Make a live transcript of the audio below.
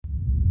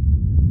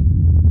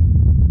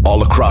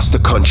All across the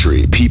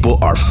country,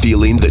 people are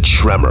feeling the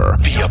tremor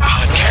via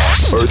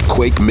podcast.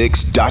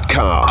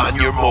 Earthquakemix.com. On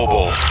your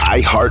mobile,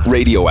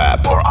 iHeartRadio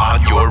app, or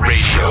on your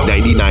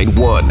radio.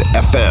 99.1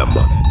 FM.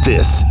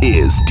 This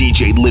is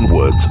DJ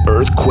Lynnwood's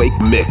Earthquake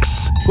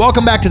Mix.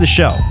 Welcome back to the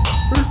show.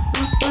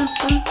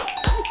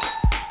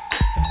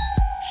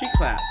 She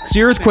clapped. It's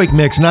the Earthquake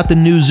Mix, not the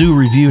new zoo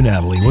review,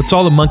 Natalie. What's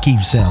all the monkey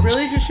sounds?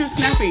 Really? Because she was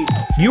snapping.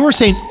 You were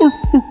saying...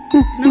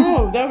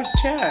 No, that was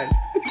Chad.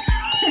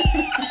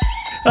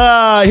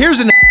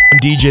 Here's a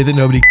DJ that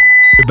nobody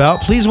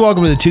about. Please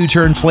welcome to the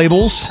two-turn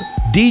flables,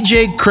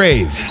 DJ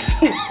Crave.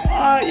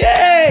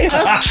 Yay!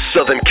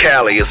 Southern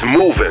Cali is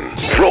moving,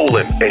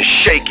 rolling, and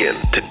shaking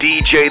to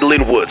DJ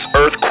Lynnwood's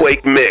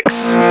Earthquake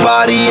Mix.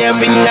 Party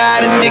every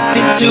night,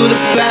 addicted to the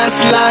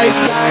fast life.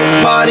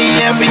 Party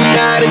every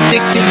night,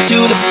 addicted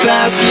to the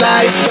fast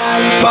life.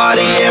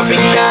 Party every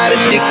night,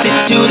 addicted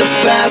to the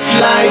fast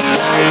life.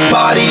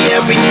 Party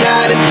every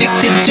night,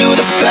 addicted to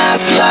the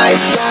fast life.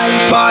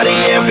 Party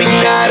every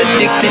night,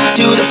 addicted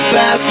to the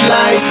fast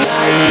life.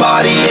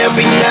 Party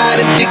every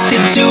night,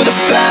 addicted to the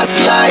fast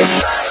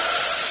life.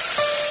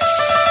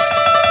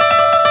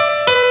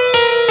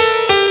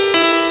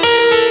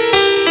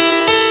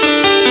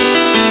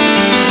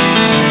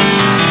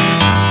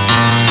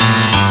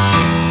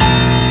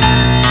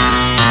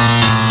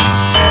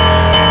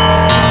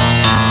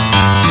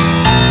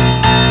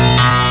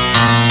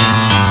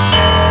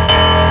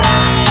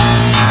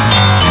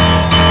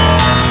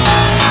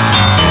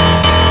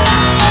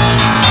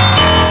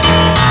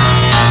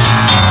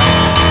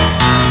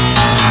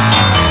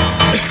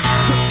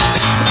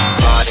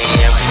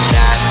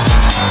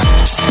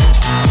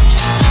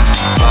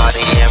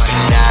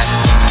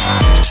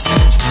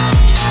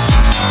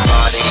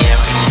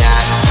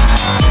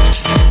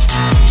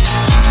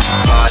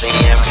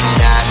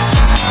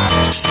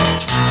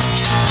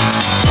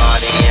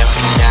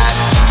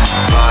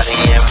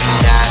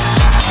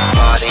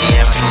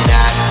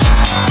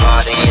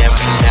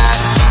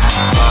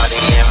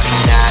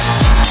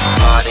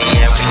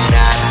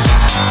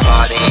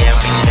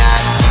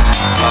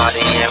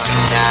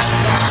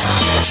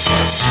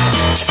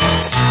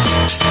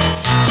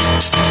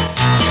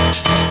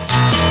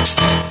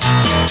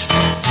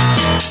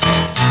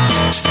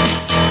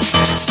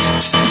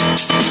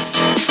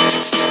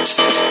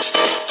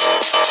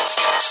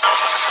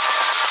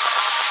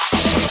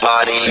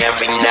 Party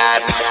every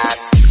night.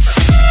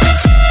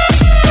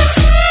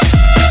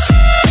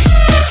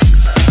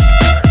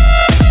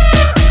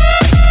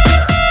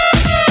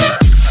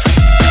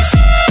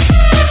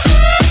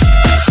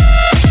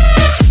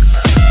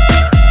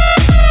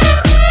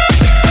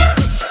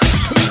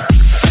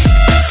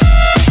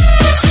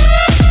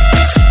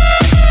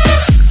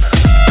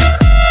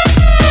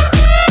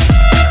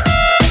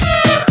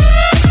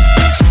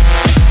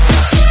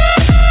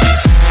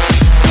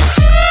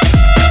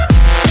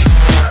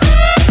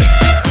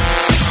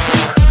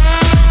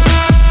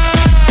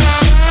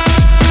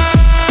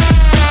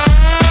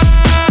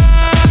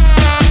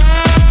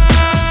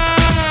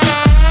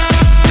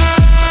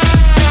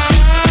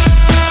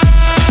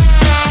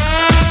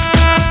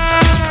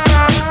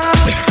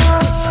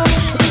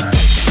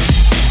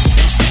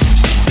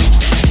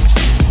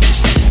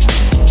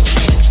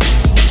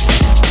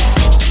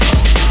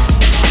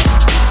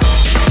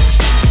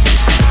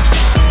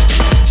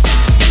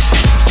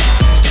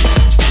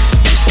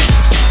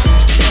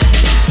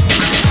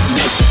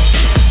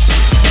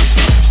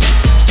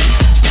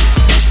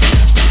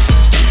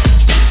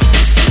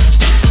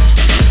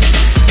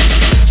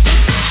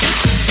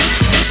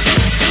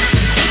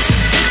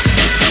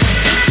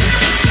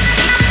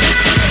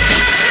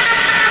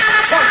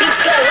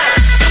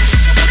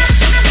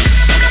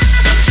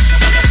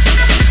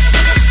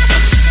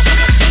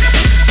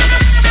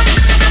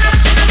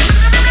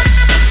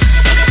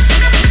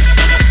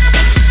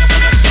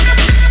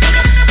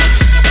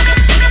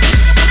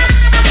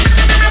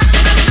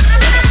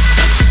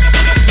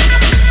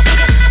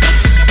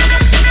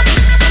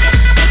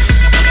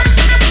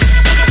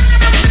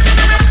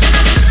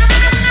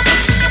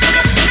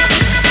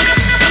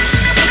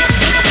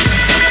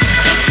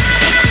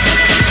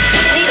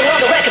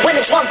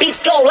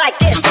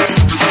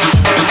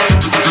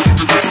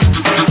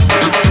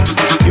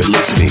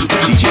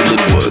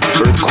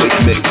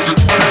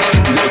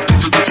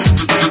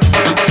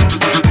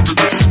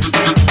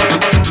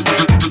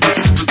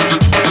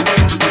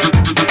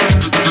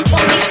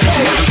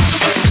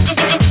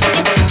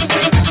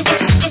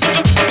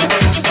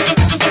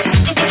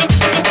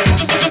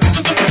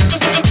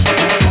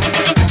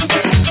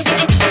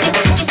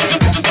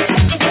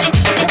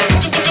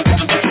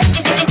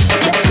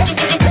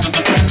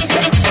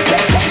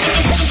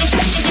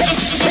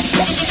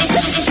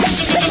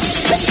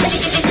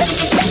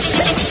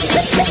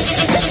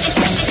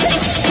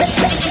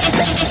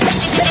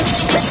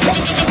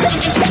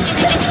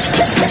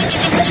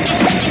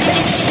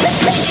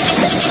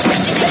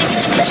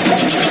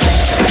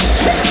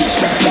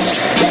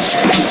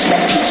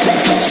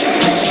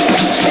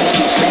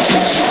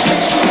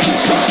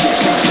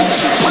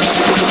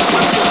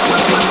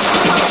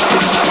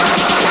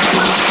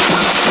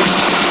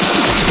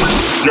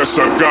 Yes,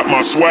 I got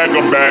my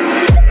swagger back.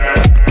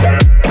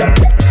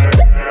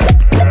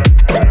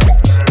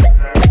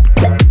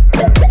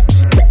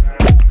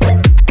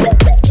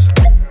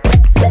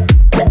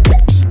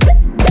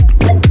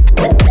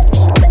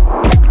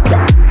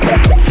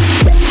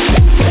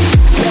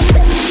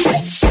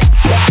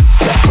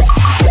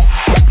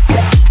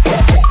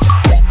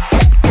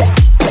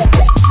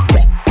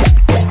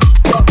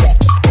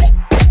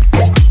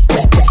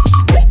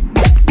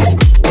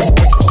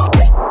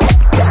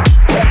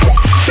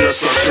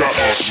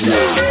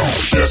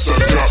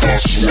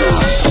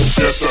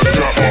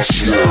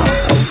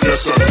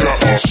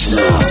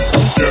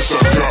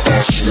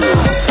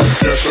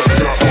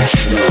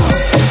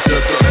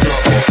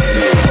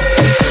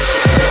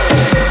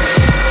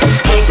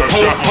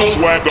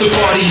 Swagger. To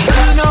party.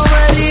 You know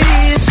what it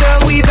is,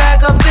 girl, we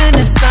back up in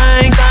this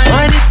thing.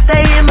 Money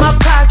stay in my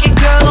pocket,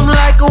 girl, I'm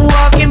like a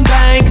walking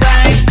bank.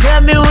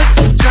 Tell me what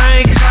you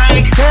drink,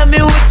 tell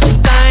me what you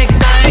think.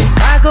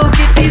 I go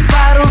get these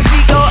bottles,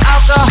 we go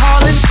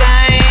alcohol and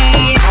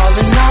dang. All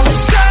in all,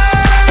 girl,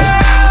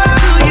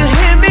 do you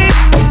hear me?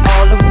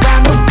 All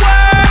around the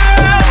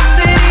world,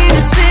 city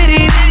to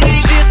city.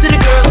 Cheers to the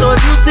girls, so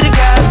juice to the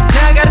guys.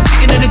 Now I got a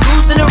chicken and a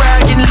goose and a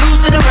ride, getting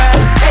loose in the ride.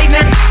 Hey,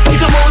 now you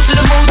can move to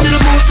the move to the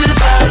move to the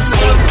side.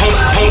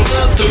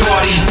 To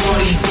party,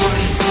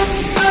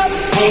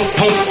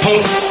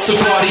 to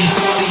party.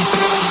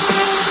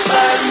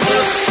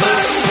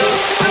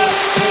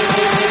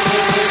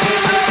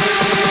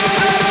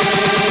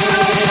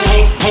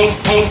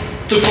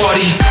 To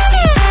party.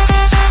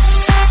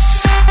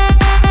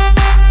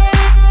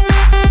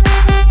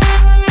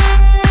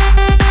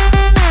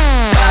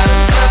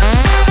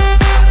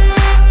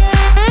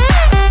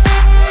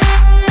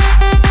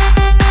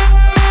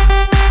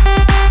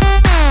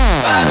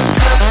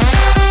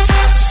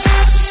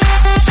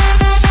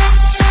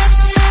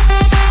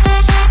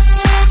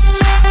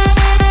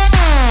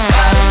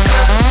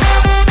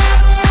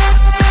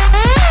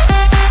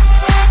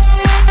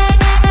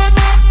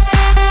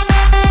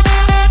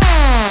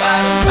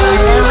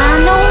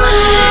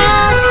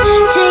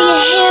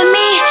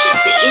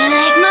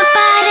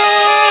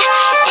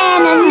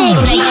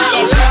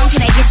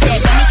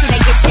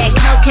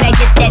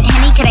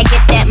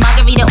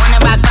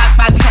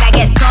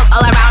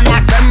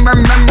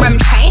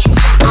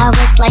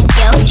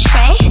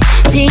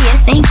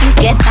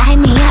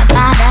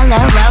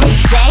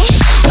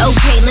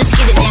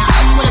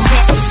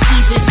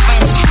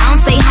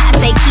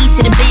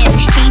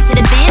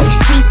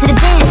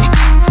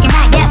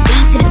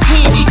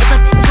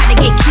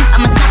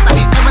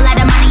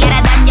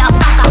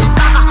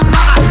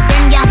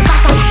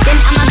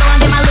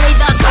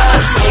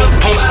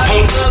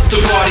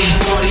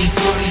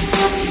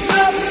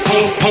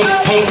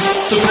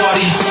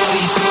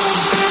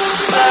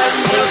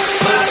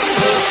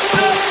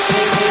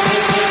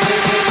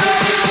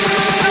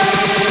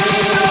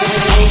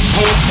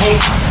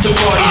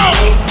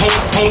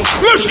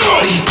 Let's go!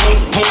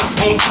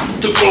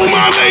 All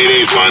my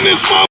ladies run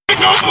this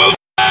motherfucker for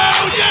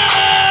hell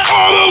yeah!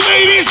 All the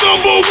ladies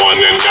number one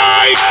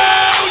tonight.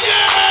 Hell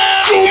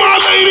yeah! All my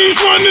ladies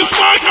run this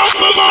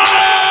motherfucker for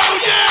hell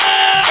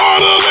yeah! All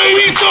the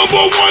ladies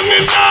number one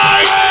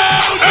tonight.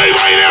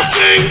 Everybody now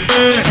sing.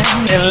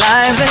 Their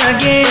lives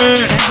again,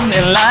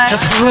 their lives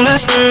are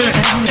foolish.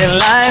 Their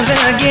lives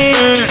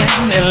again,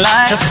 their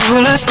lives are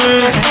foolish.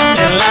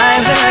 Their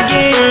lives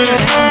again,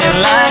 their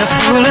lives are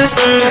foolish.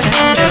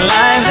 Their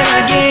lives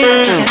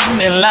again,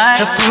 their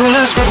lives are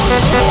foolish.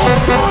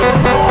 Uma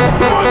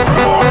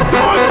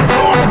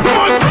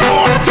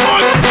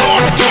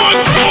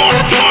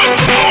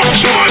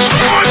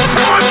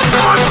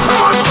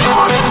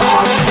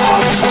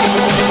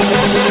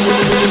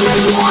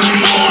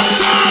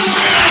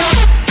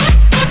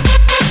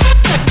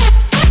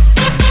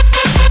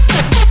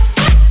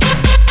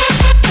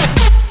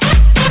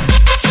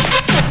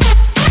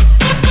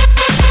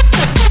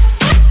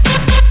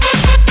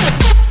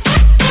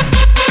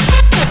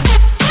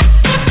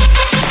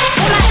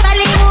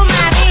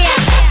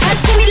Maria,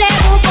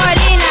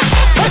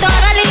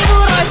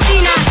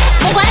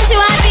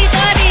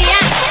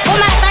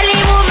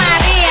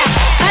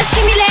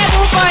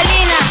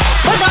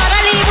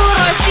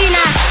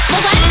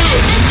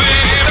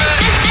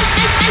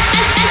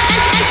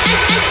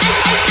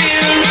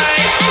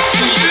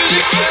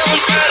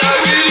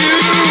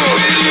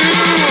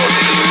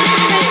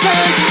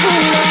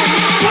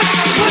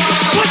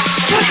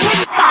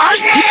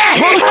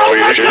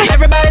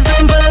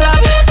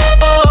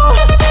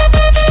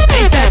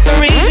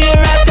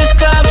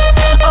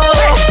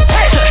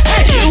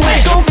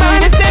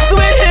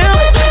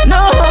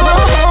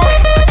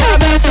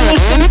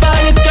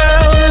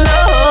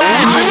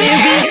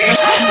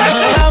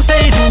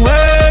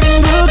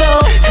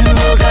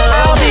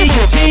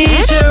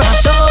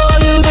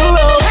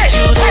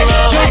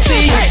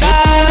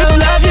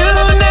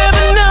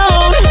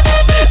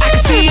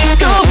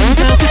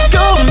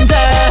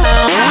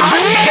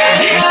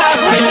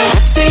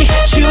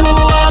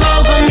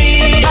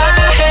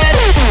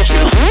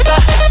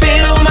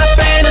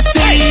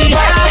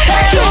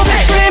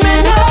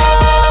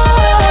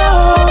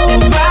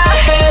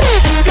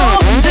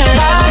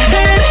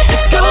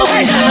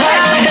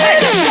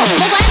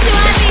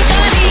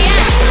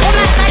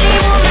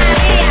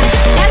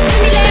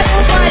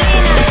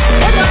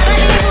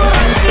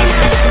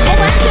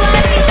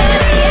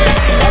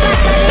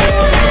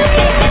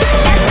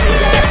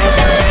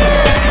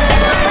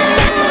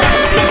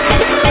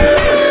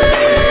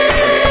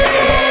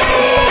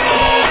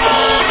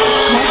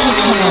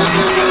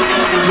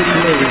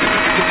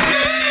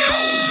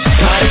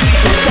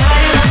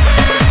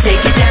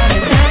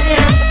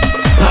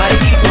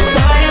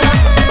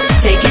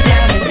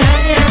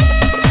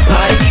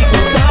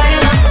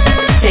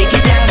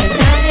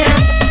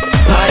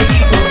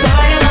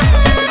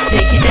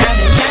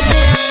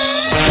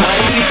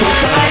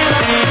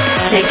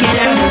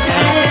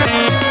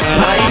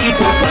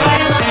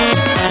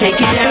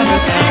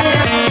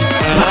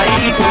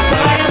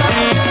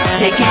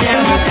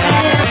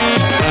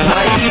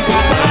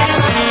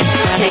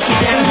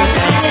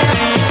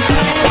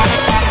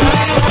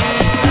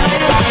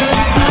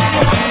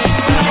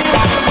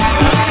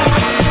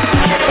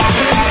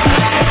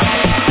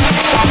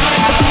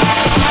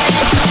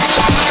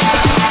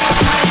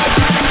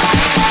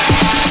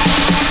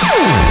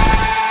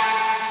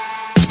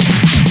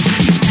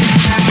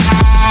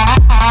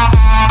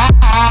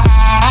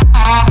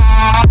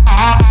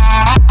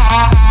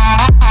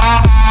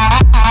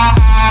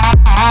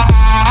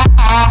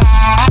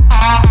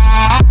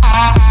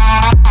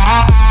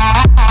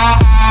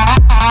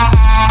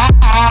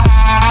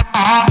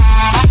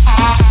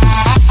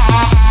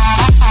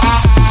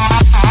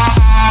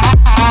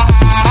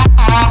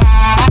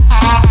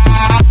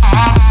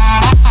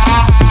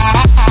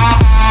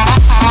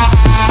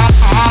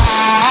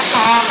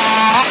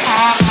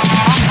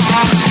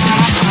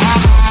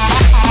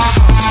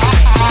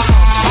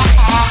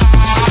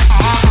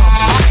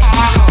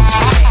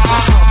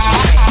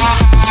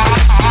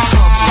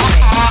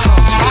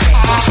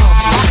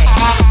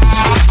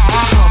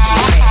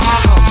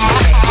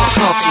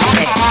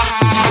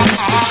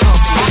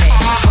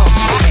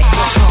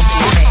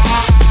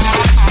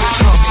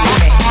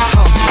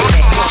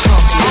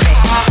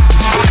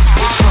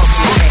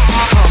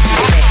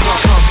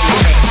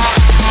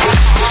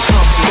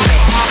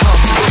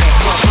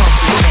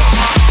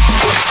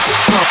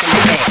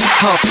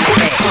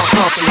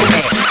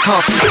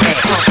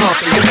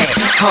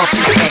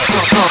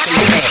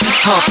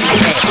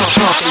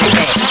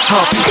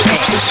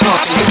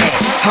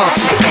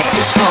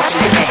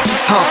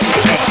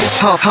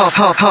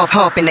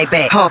 Hop in they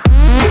back. Hop.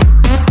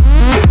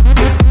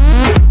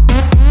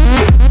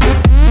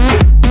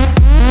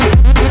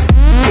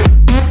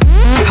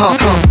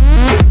 Hop.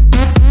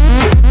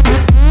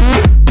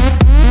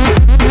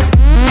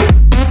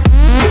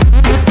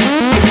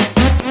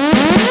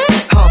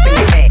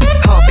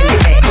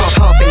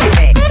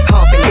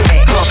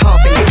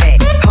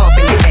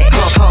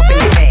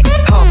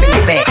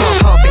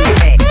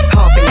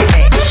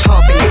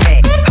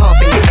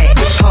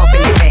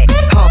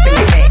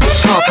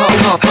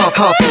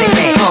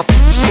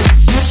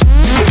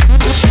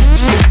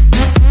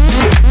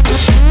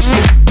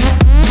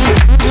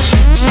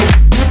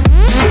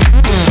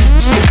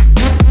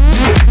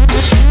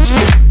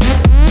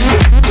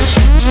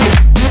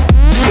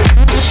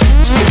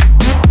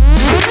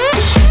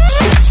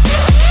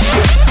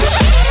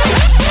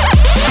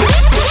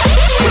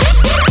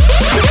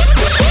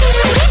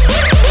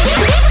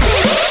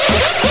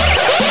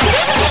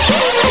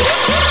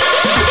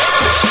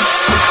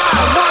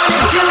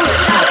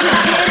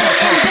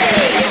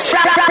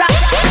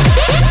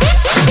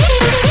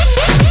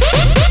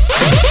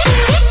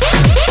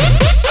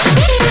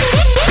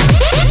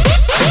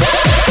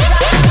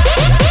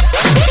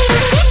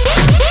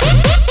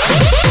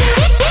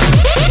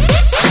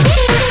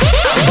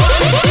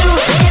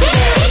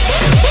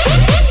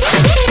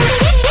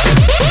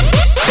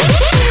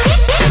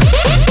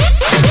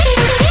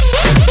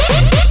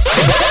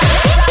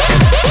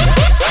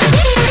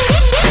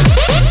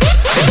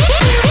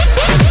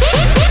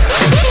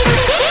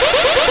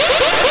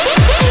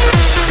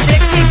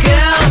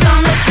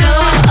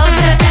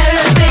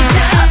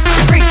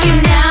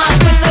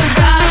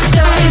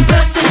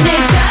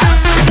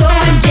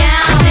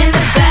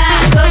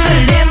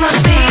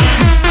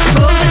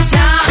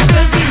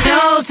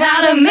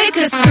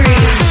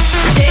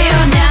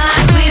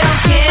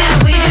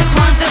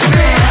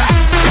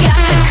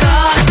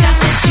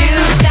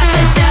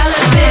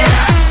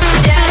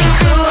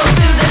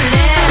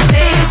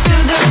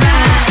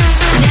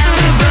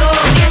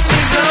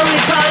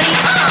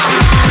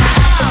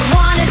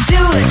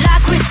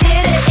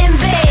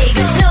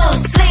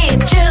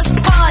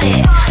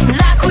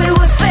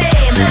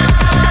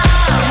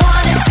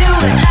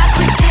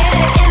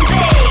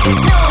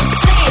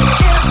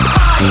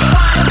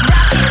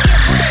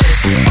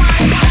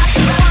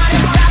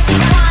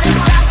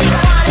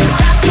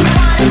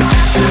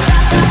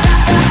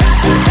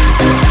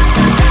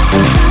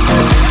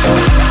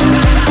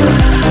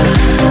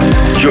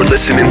 You're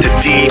listening to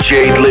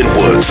DJ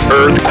Lynnwood's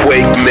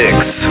Earthquake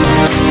Mix.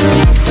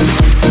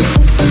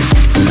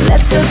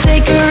 Let's go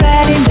take a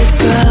ride in the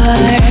car.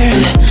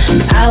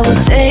 I will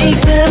take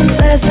the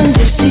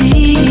passenger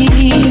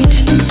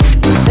seat.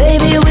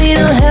 Baby, we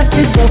don't have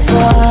to go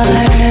far.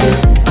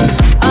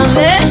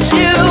 Unless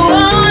you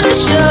wanna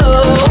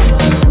show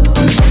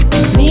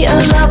me a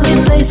lovely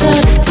place out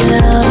of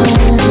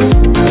town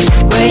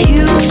where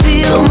you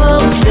feel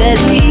most at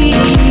ease.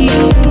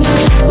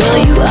 Well,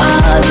 you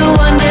are the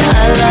one that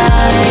I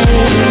like.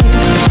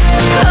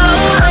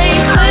 Oh,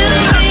 it's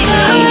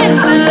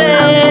to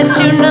let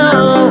you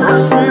know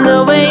the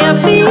way I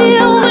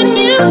feel when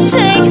you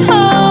take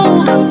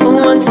hold.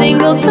 One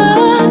single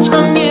touch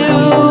from you,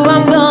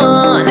 I'm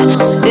gone.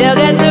 Still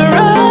get the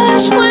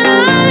rush when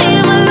I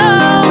am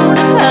alone.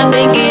 I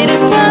think it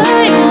is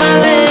time I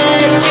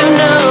let you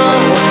know.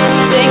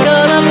 Take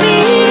all of me,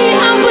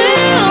 I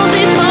will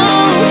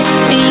default.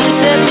 You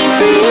set me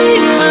free,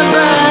 my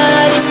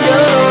body's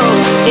yours.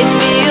 It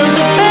feels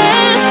the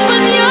best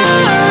when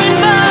you're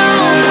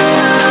involved.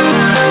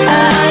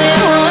 I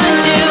want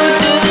you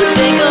to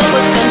take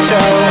over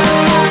control.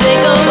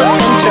 Take over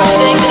control.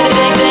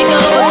 Take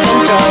over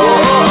control.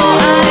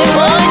 I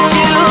want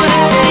you to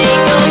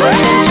take over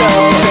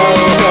control.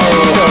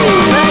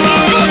 Plug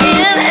it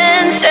in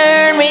and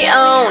turn me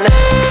on.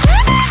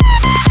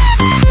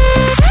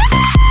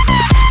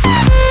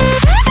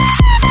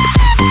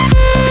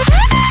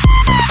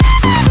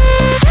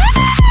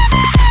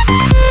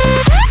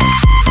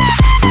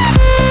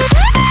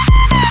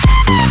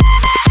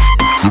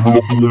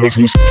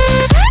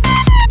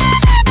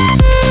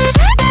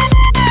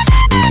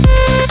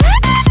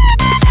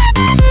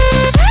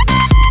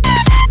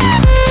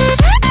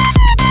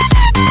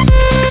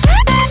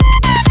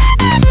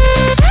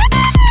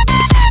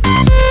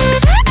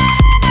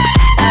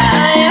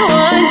 I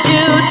want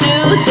you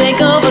to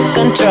take over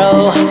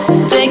control.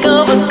 Take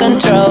over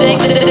control.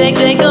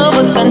 Take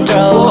over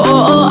control.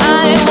 Oh,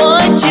 I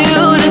want you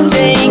to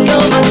take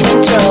over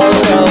control.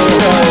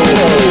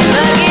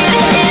 Plug it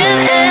in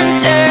and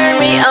turn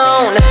me on.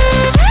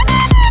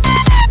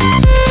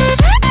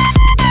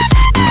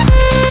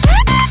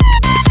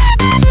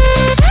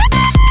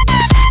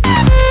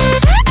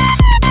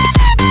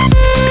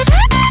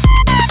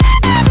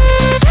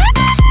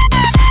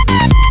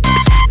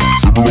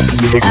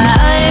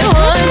 I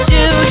want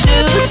you to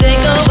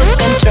take over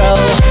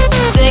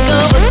control.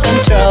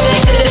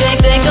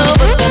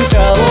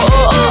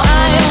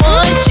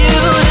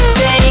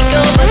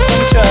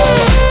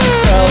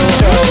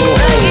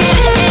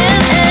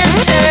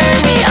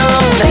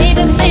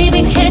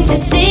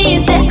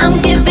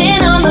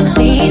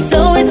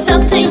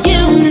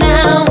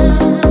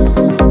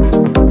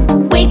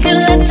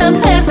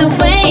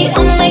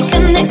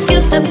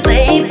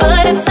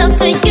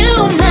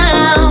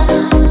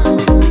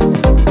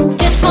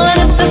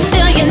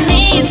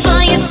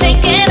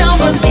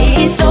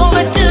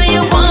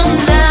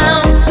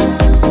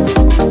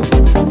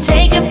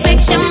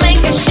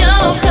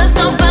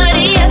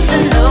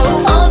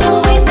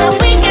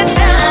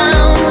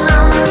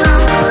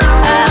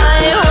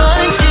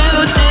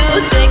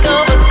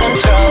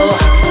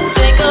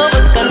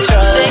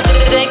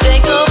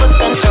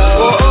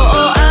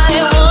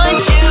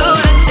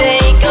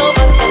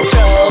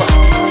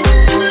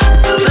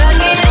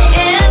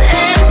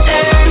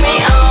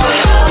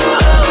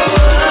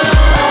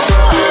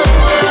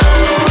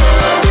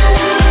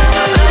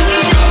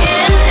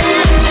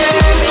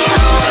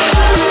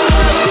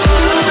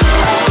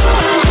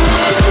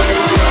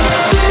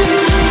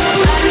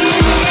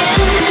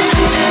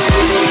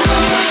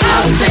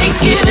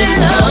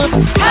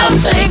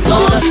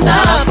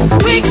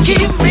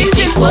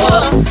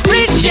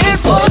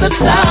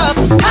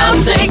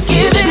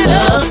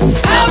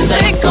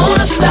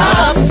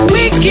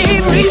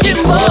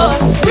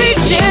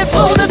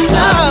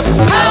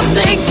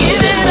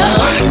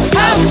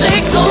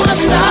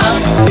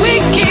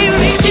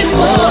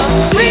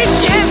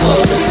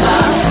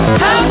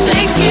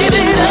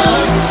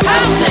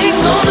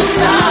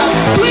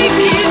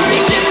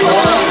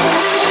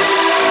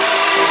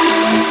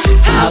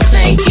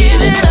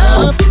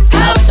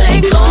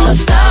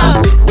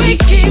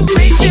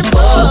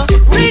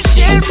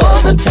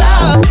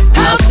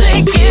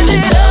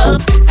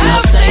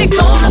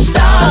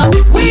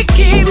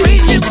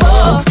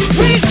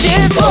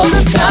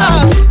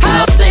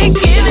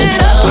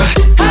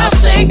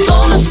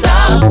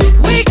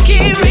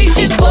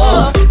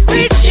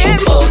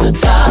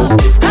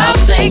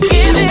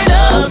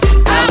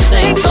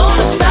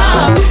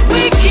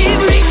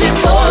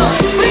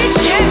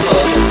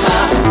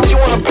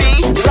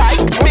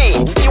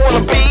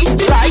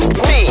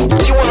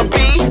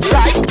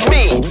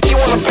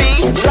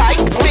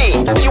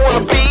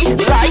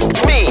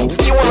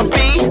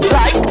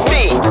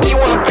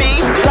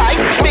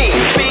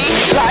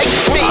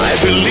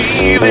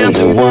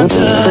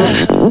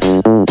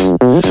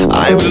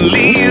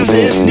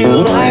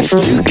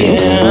 left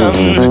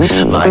again,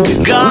 like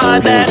a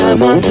god that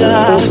I'm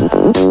under.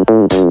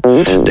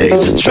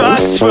 Days of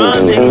drugs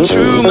running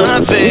through my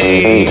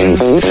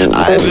veins.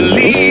 I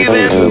believe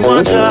in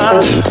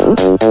wonder.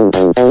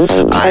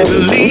 I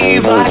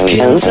believe I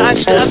can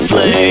touch the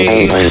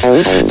flame.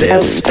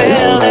 There's a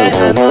spell that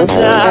I'm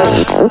under.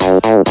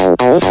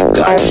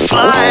 Got to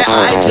fly,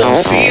 I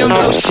don't feel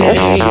no shame.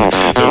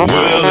 The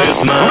world is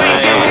mine.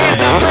 Raise your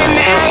hands up in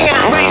the air.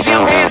 Raise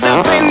your hands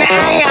up in the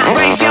air.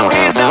 Raise your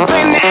hands up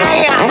in the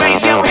air.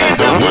 Raise your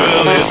hands up. The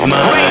world is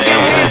mine. Raise your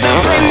hands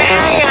up in the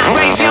air.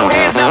 Raise your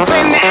hands up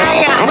in the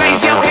air.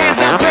 Raise your hands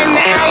up in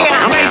the air.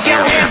 Raise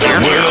your hands up.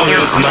 The world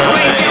is mine.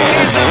 Raise your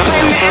hands up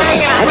in the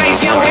air.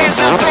 Raise your hands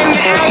up in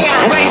the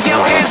air. Raise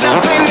your hands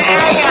up in the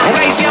air.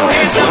 Raise your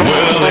hands up. The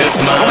world is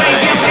mine.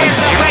 Raise your hands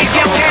up. Raise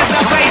your hands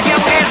up. Raise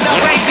your hands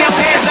up. Raise your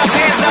hands up.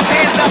 Hands up.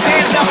 Hands up.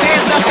 Hands up.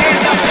 Hands up.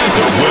 Hands up.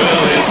 The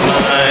world is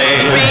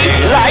mine. Be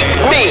like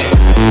me.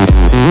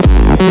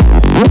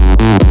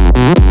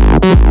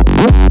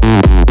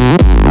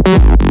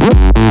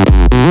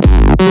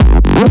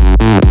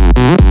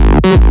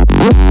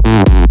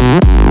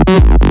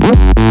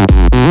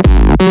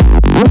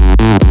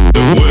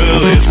 The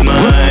world is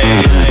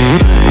mine.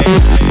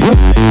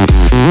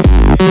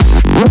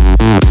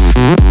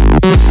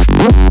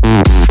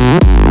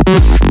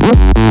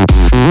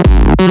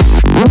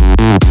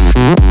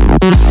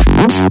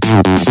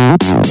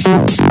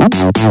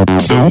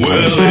 The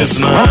world is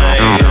mine.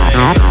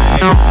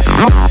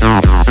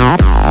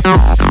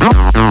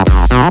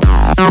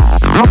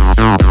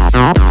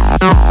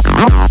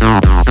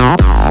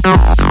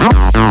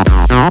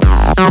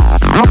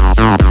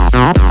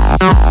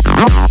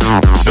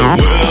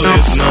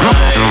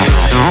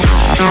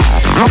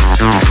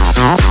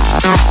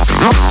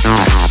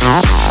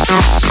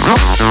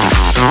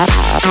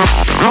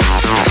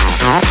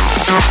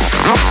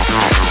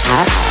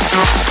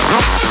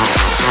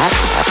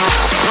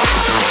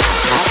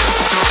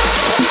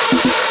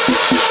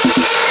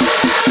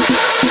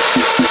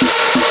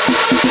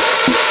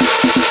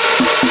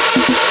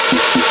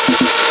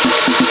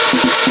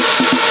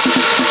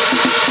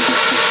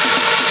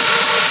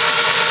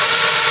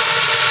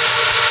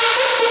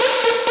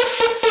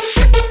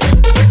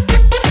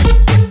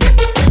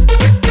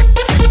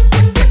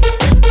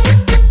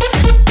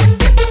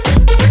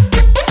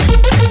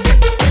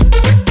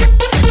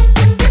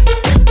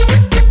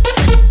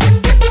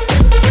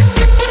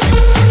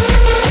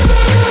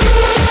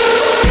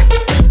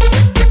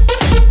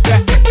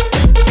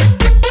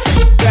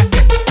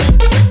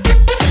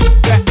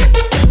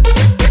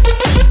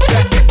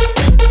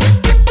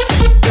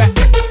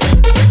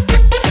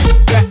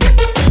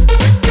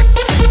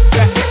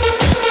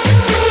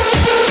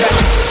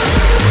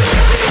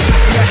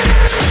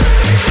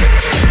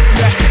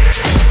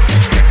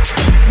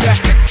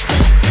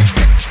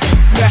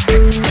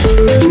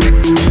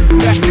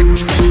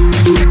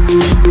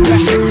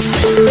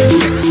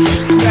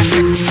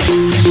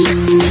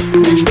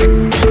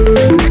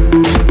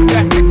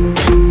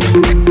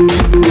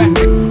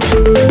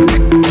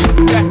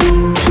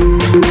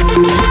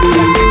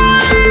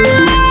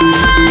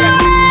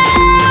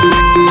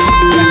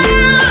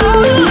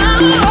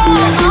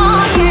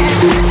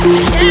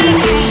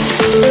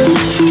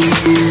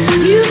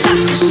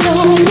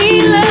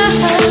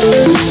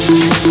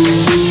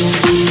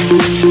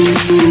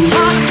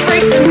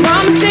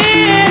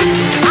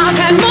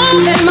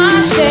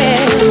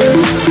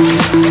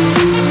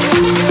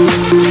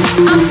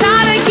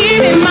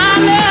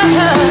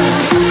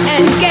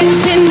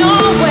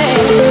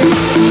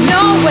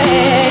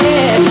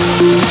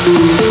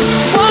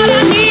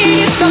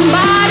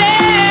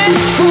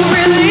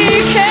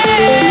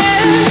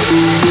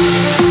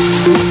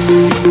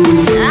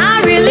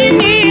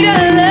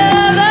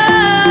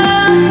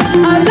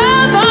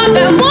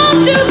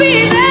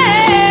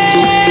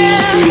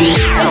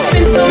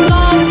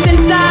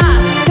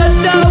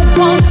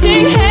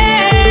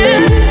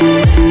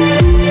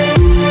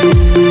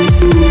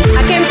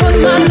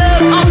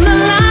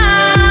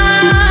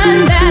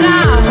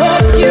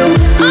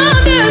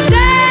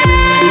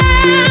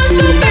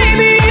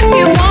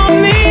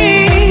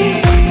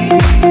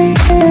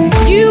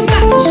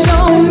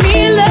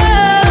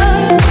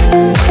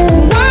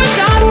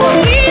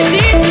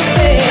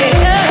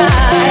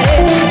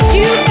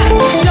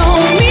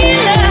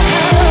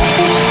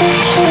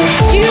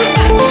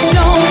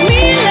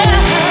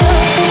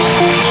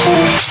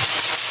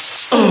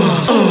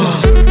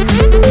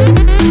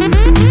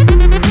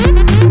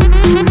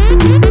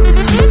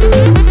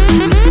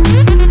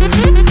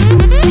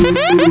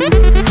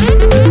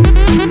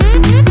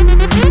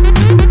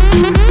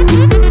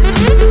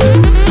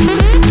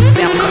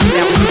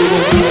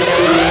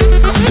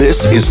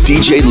 This is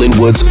DJ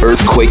Lynnwood's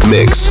Earthquake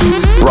Mix,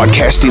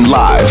 broadcasting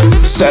live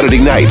Saturday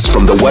nights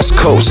from the West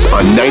Coast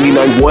on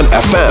 99.1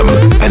 FM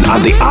and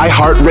on the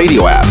iHeart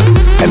Radio app,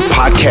 and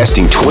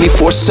podcasting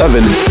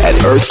 24/7 at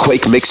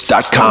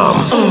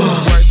earthquakemix.com.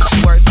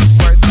 Work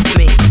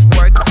me,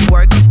 work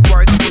me,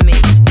 work me,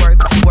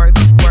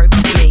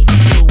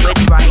 do it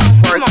right,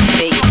 work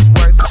me,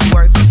 work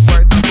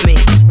me,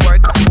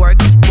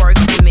 work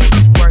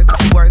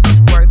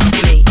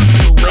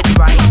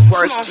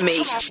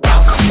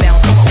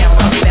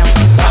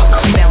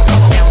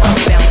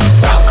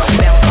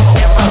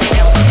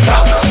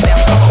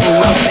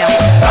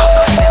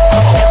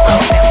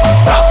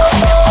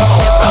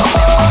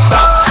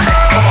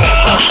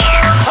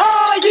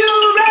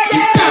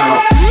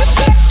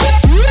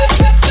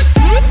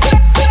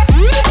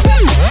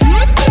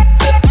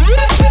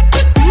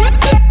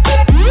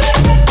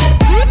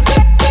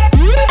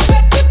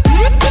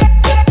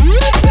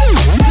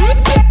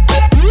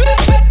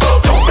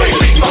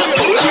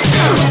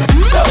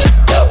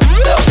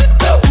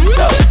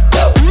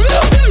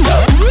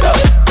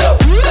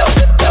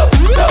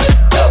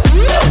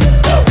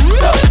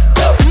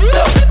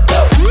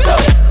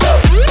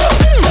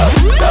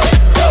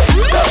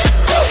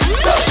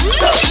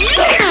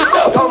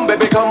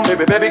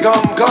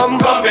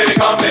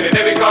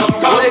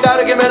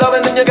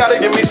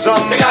gotta give me some.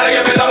 You gotta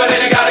give me love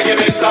and you gotta give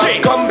me some.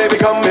 Come baby,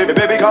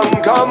 baby, come.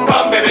 Come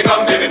baby,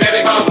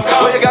 baby, come.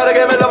 Oh, you gotta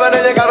give me love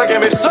and you gotta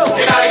give me some.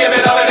 You gotta give me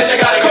love and you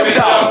gotta give me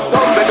some.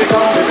 Come baby,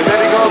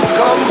 baby, come.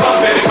 Come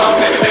baby,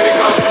 baby,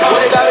 come.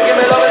 Oh, you gotta give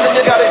me love and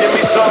you gotta give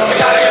me some. You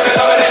gotta give me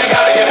love and you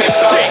gotta give me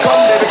some.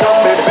 Come baby,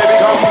 baby,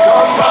 come.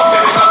 Come baby,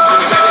 baby, come.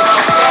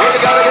 Oh, you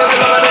gotta give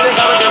me love and you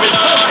gotta give me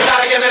some. You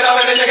gotta give me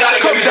love and you gotta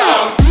give me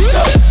some.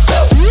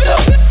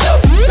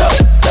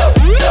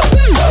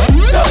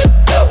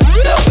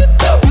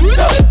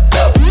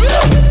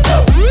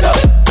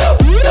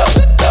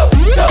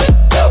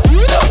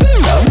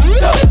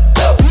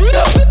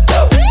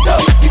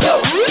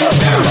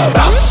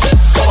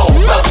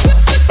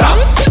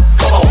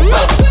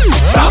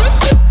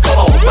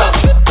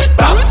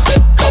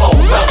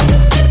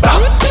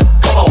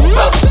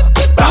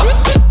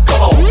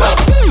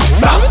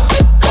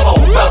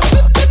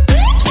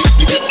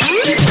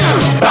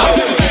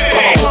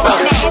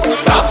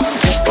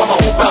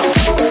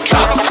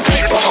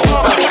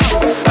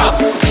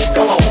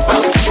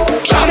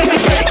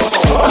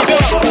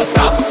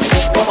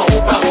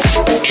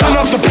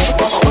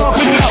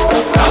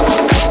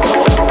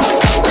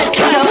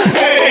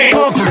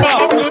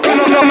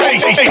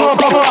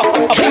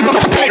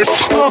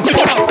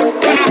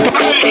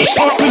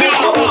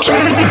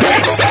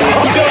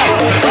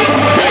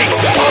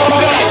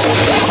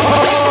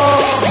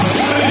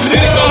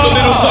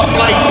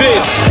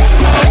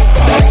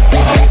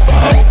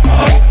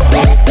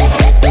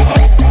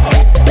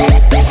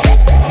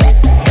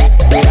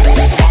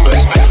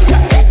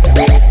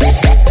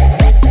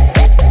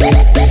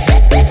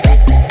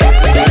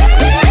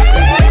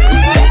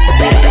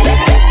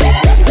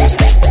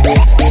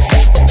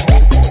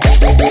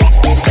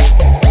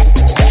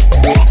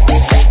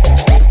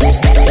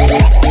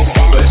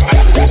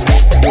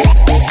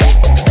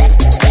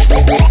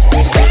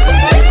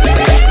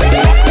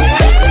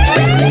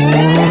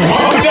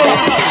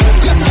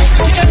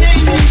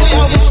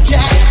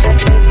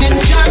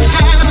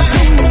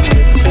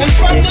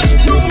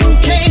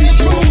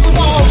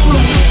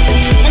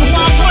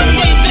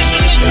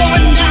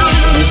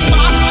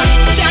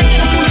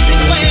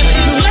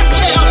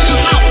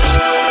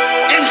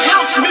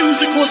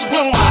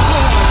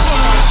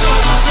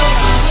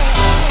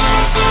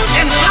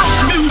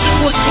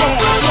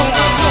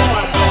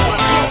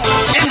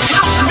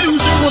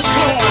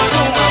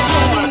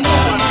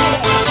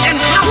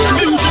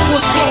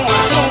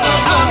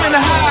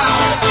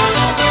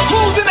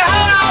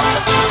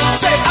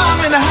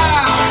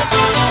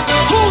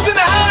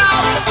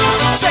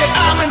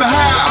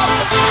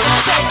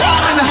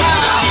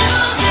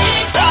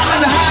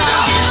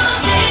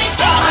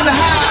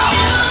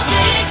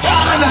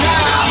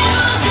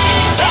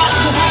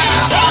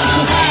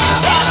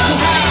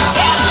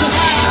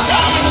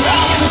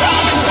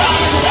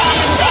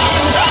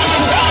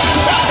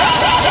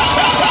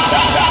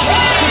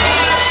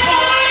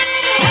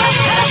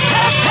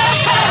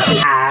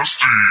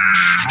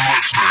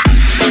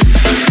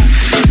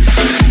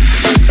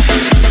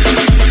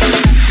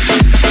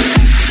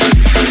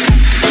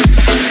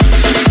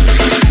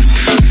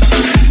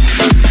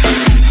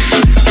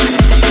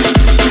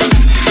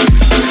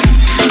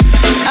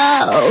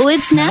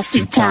 It's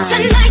nasty time.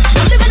 Tonight,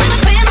 I'm living in a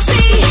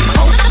fantasy.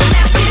 Holding up a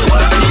nasty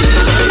world.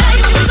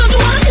 Tonight, don't you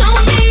wanna come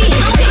with me?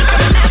 Think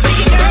I'm a nasty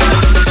girl.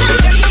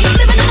 Tonight,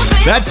 living in a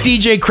fantasy. That's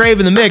DJ Crave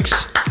in the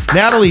mix.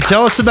 Natalie,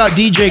 tell us about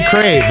DJ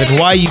Crave and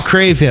why you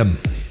crave him.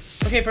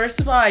 Okay, first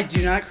of all, I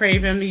do not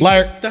crave him. He's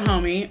Liar. just the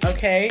homie,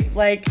 okay?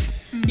 Like,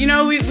 you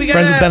know, we gotta...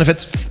 Friends with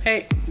benefits.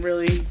 Hey,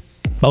 really?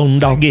 Bone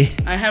doggy.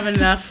 I have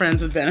enough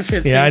friends with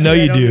benefits. Yeah, I Thank know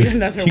you don't do. need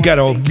another You got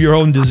one. your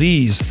own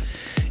disease.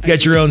 You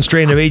got your own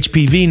strain of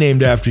HPV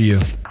named after you.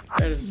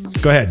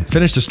 Go ahead.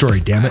 Finish the story,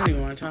 damn I it. don't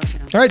even want to talk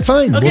now. All right,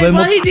 fine. Okay, then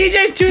well, he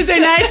DJs Tuesday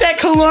nights at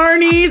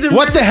Killarney's. in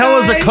what the hell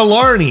is a Riverside.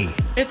 Killarney?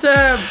 It's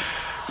a...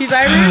 He's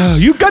Irish.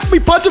 You got me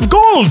pot of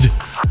gold.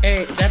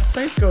 Hey, that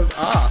place goes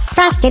off.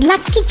 Frosted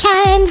Lucky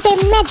Charms,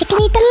 they're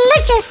magically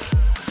delicious.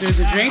 Dude,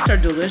 the drinks are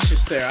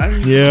delicious there. I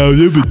don't Yeah,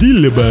 they're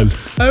dealable.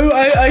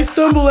 I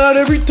stumble out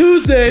every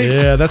Tuesday.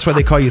 Yeah, that's why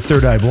they call you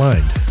Third Eye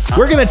Blind.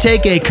 We're going to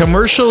take a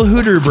commercial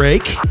hooter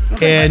break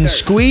and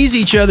squeeze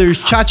each other's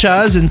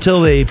cha-chas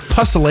until they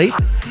puzzlate.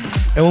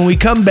 And when we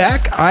come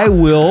back, I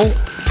will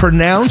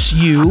pronounce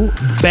you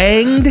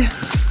banged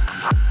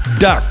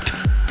ducked.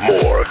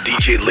 More of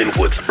DJ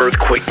Lynnwood's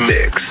Earthquake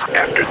Mix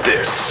after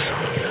this.